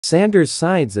Sanders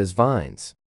sides as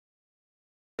vines.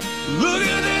 Look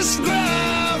at this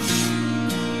graph.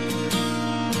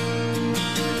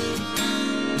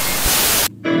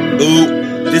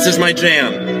 Ooh, this is my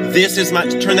jam.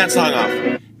 Turn that song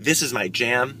off. This is my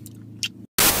jam.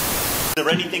 Is there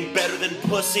anything better than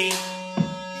pussy?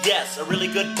 Yes, a really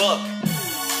good book.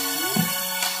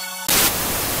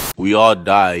 We all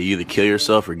die. You either kill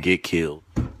yourself or get killed.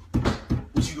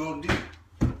 What you gonna do?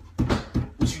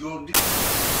 What you gonna do?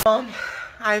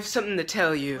 I have something to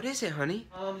tell you. What is it, honey?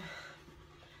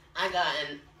 I got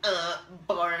an,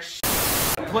 borscht.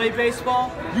 Play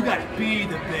baseball? You gotta be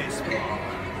the baseball.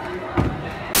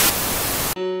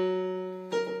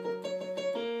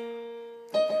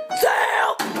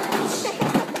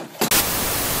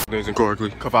 Names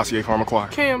incorrectly. Cavassier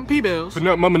Pharmaquire. Cam, P-Bells.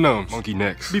 Banut Mumma Nums. Monkey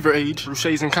Necks. Beaver Age.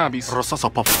 Ruches and Combis. Rosasa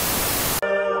Puff.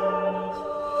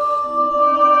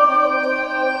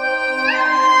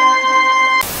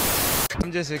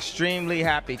 I'm just extremely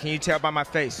happy. Can you tell by my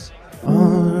face?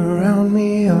 All around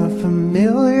me a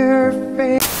familiar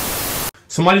face.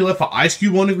 Somebody left an ice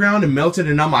cube on the ground and melted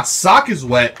and now my sock is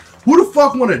wet. Who the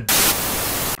fuck wanna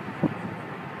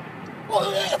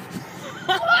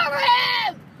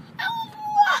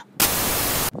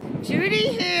Judy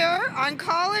here on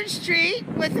College Street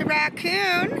with a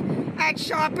raccoon at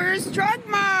Shoppers Drug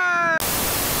Mart.